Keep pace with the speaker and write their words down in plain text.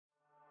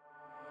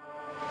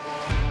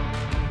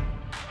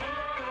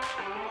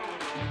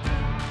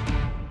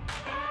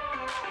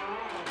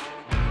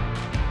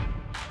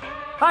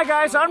Hi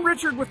guys, I'm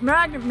Richard with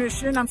Magnet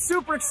Mission. I'm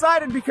super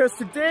excited because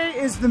today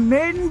is the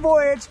maiden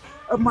voyage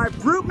of my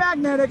Brute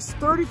Magnetics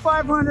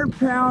 3,500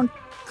 pound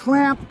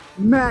clamp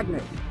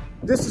magnet.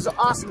 This is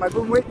awesome. I've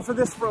been waiting for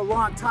this for a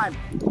long time.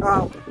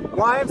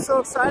 Why I'm so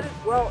excited?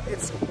 Well,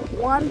 it's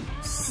one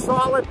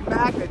solid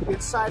magnet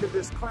inside of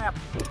this clamp,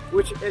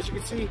 which as you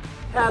can see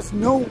has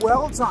no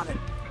welds on it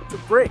to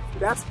break.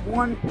 That's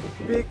one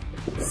big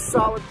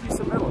solid piece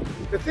of metal.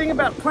 The thing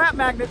about clamp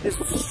magnet is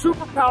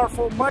super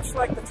powerful, much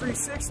like the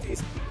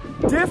 360s.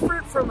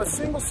 Different from a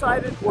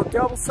single-sided or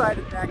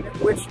double-sided magnet,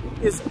 which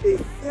is a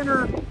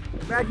thinner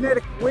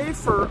magnetic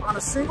wafer on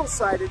a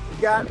single-sided.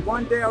 You got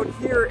one down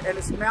here and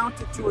it's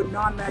mounted to a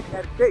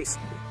non-magnetic base.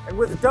 And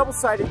with a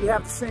double-sided, you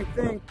have the same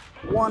thing,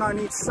 one on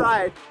each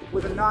side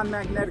with a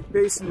non-magnetic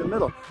base in the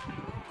middle.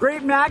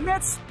 Great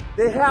magnets,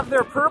 they have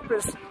their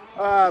purpose,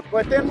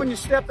 but then when you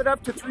step it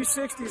up to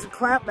 360s and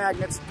clamp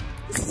magnets,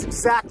 this is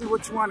exactly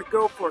what you want to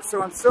go for.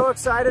 So I'm so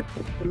excited.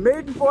 The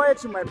maiden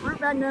voyage of my Brute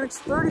Magnetics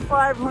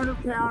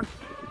 3,500 pound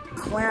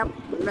clamp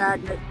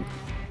magnet.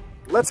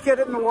 Let's get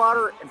it in the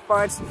water and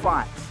find some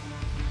finds.